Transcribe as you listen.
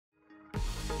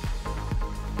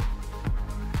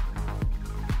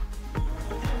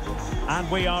And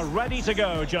we are ready to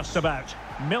go just about.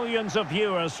 Millions of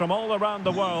viewers from all around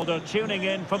the world are tuning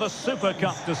in for the Super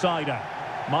Cup decider.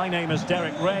 My name is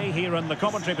Derek Ray, here in the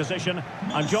commentary position.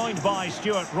 I'm joined by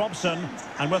Stuart Robson,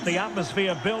 and with the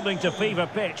atmosphere building to fever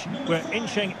pitch, we're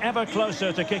inching ever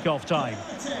closer to kick-off time.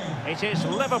 It is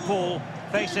Liverpool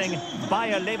facing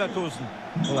Bayer Leverkusen.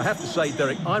 Well, I have to say,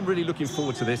 Derek, I'm really looking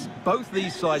forward to this. Both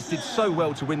these sides did so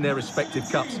well to win their respective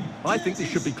cups. I think this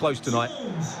should be close tonight.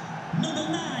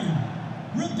 Number 9,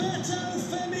 Roberto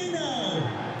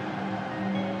Firmino.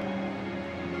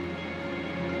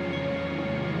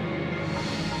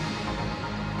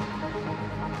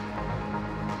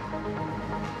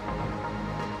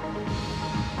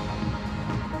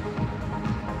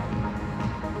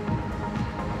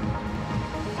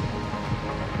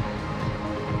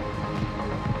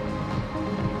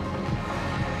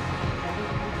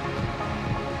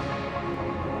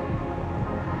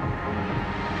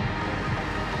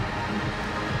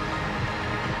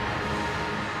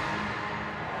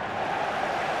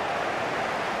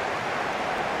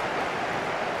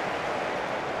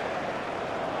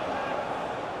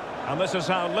 And this is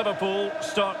how Liverpool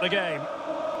start the game.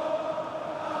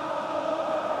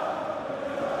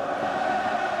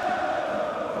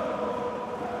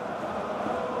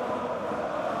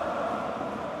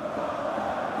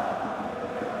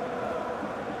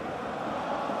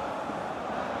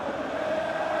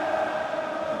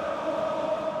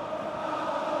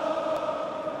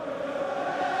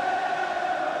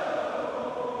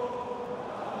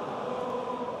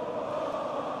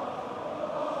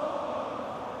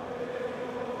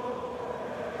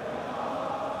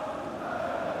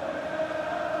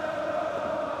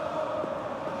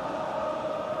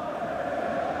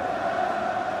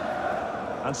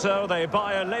 And so the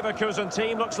Bayer Leverkusen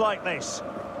team looks like this.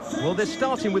 Well, they're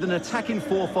starting with an attacking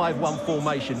 4-5-1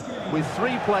 formation with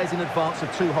 3 players in advance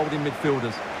of 2 holding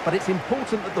midfielders. But it's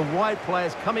important that the wide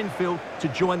players come in field to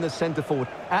join the centre forward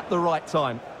at the right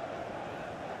time.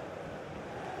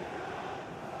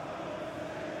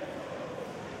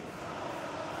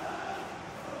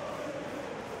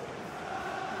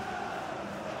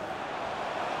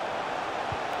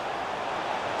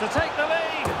 To take the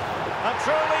lead. A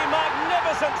truly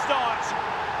magnificent start.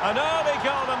 An early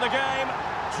goal in the game.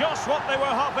 Just what they were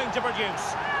hoping to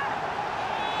produce.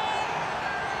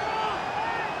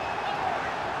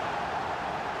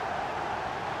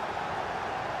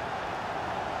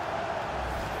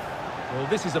 Well,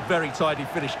 this is a very tidy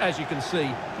finish, as you can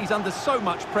see. He's under so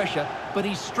much pressure, but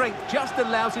his strength just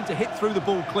allows him to hit through the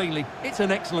ball cleanly. It's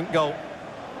an excellent goal.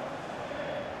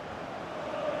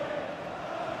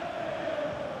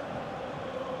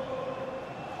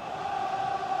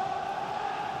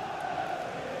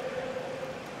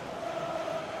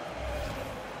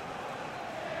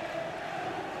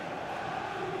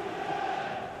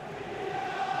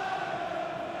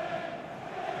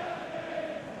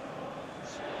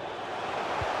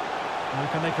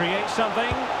 Can they create something?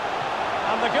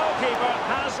 And the goalkeeper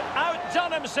has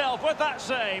outdone himself with that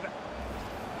save.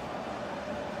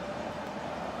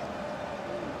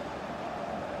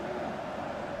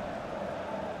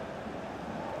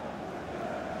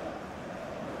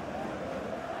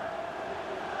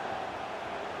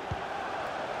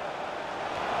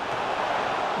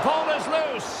 Ball is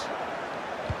loose.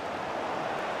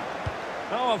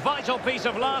 Oh, a vital piece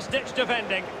of last-ditch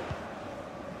defending.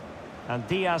 And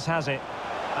Diaz has it.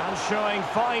 And showing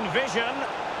fine vision.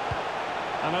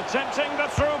 And attempting the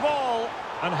through ball.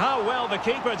 And how well the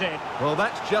keeper did. Well,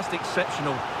 that's just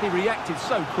exceptional. He reacted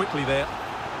so quickly there.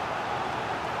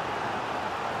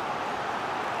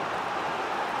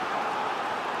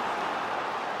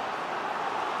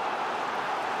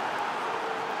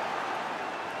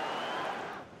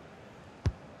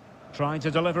 Trying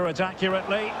to deliver it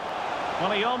accurately.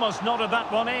 Well, he almost nodded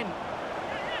that one in.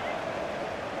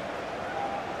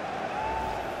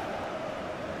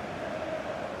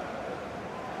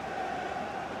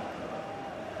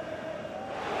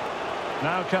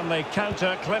 Now can they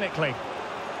counter clinically?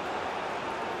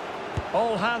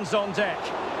 All hands on deck.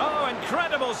 Oh,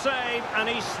 incredible save, and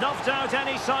he snuffed out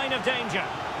any sign of danger.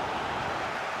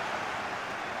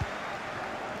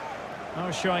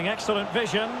 Oh, showing excellent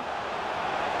vision.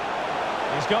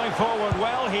 He's going forward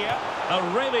well here. A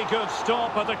really good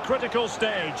stop at a critical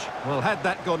stage. Well, had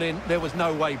that gone in, there was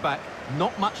no way back.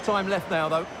 Not much time left now,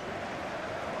 though.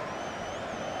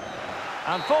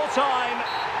 And full time,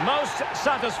 most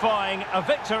satisfying, a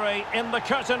victory in the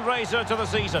curtain raiser to the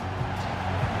season.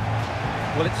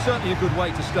 Well, it's certainly a good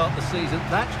way to start the season.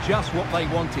 That's just what they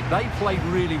wanted. They played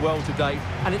really well today,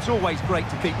 and it's always great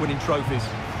to keep winning trophies.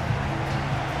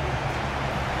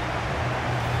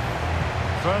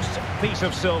 First piece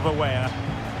of silverware,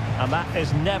 and that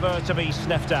is never to be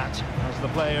sniffed at, as the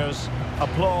players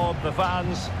applaud the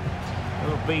fans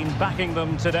who have been backing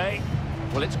them today.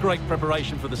 Well, it's great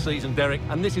preparation for the season, Derek,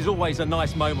 and this is always a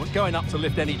nice moment, going up to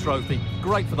lift any trophy.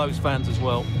 Great for those fans as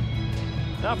well.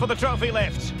 Now for the trophy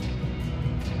lift.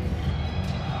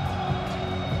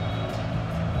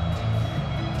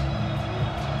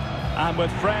 And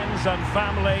with friends and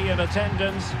family in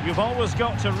attendance, you've always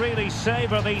got to really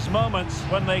savour these moments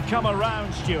when they come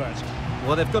around, Stuart.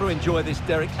 Well, they've got to enjoy this,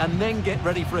 Derek, and then get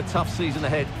ready for a tough season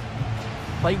ahead.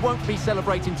 They won't be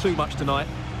celebrating too much tonight.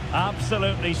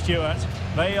 Absolutely, Stuart.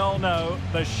 They all know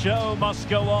the show must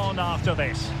go on after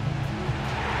this.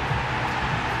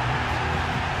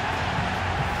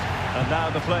 And now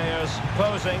the players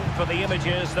posing for the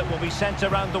images that will be sent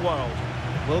around the world.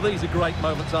 Well, these are great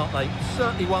moments, aren't they?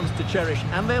 Certainly ones to cherish,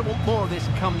 and they'll want more of this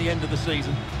come the end of the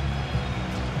season.